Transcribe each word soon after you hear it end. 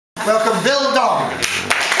Welcome Bill Dong.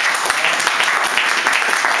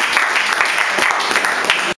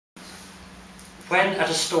 When at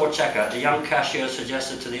a store checkout, the young cashier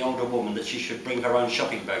suggested to the older woman that she should bring her own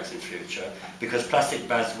shopping bags in future because plastic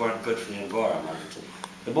bags weren't good for the environment.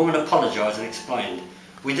 The woman apologised and explained,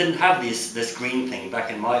 "We didn't have this green thing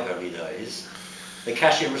back in my early days." The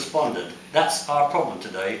cashier responded, "That's our problem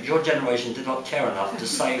today. Your generation did not care enough to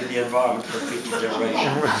save the environment for future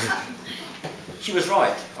generations." She was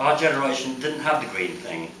right. Our generation didn't have the green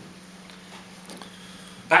thing.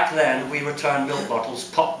 Back then, we returned milk bottles,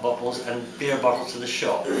 pop bottles and beer bottles to the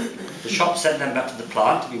shop. The shop sent them back to the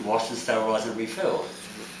plant to be washed and sterilised and refilled,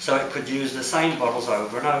 so it could use the same bottles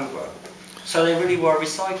over and over. So they really were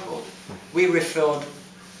recycled. We refilled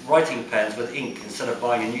writing pens with ink instead of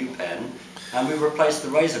buying a new pen, and we replaced the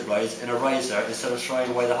razor blades in a razor instead of throwing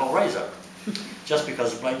away the whole razor, just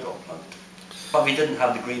because the blade got blunt. But we didn't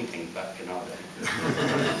have the green thing back in our day.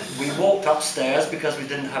 We walked upstairs because we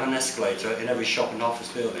didn't have an escalator in every shop and office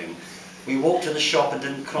building. We walked to the shop and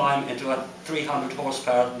didn't climb into a 300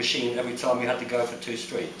 horsepower machine every time we had to go for 2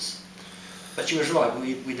 streets. But she was right,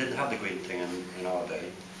 we didn't have the green thing in our day.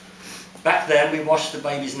 Back then we washed the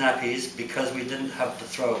baby's nappies because we didn't have the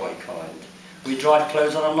throwaway kind. We dried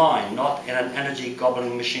clothes on a line, not in an energy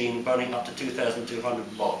gobbling machine burning up to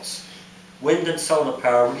 2,200 watts. Wind and solar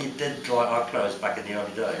power really did dry our clothes back in the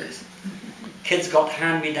early days. Kids got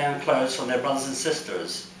hand-me-down clothes from their brothers and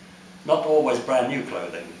sisters, not always brand new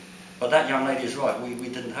clothing. But that young lady is right, we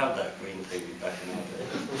didn't have that green thing back in our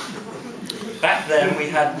day. Back then we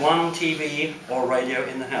had one TV or radio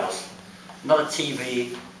in the house, not a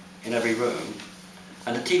TV in every room.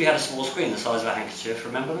 And the TV had a small screen the size of a handkerchief,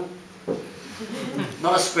 remember them?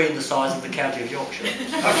 Not a screen the size of the county of Yorkshire.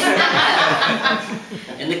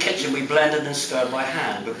 In the kitchen we blended and stirred by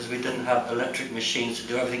hand because we didn't have electric machines to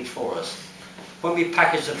do everything for us. When we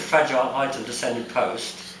packaged a fragile item to send in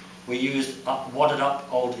post, we used wadded up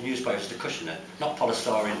old newspapers to cushion it, not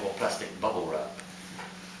polystyrene or plastic bubble wrap.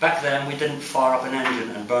 Back then we didn't fire up an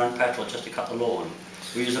engine and burn petrol just to cut the lawn.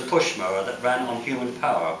 We used a push mower that ran on human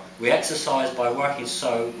power. We exercised by working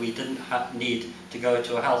so we didn't need to go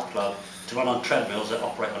to a health club to run on treadmills that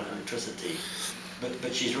operate on electricity.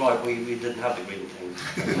 But she's right, we didn't have the green thing.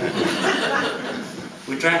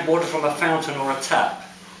 We drank water from a fountain or a tap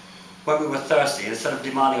when we were thirsty instead of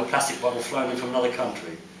demanding a plastic bottle flown in from another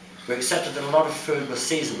country. We accepted that a lot of food was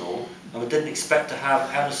seasonal and we didn't expect to have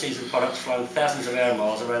out-of-season products flown thousands of air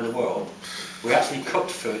miles around the world. We actually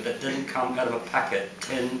cooked food that didn't come out of a packet,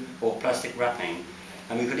 tin or plastic wrapping,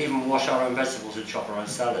 and we could even wash our own vegetables and chop our own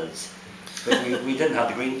salads. But we didn't have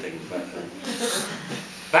the green thing back then.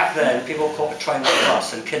 Back then, people caught a train or a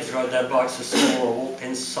bus and kids rode their bikes to school or walked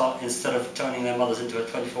instead of turning their mothers into a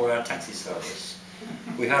 24-hour taxi service.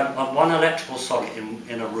 We had one electrical socket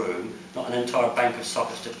in a room, not an entire bank of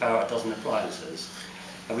sockets to power a dozen appliances.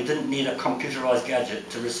 And we didn't need a computerized gadget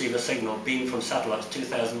to receive a signal beamed from satellites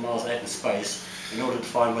 2,000 miles out in space in order to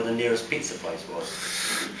find where the nearest pizza place was.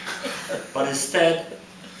 But instead,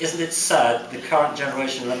 isn't it sad the current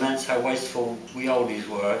generation laments how wasteful we oldies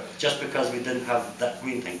were just because we didn't have that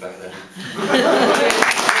green thing back then?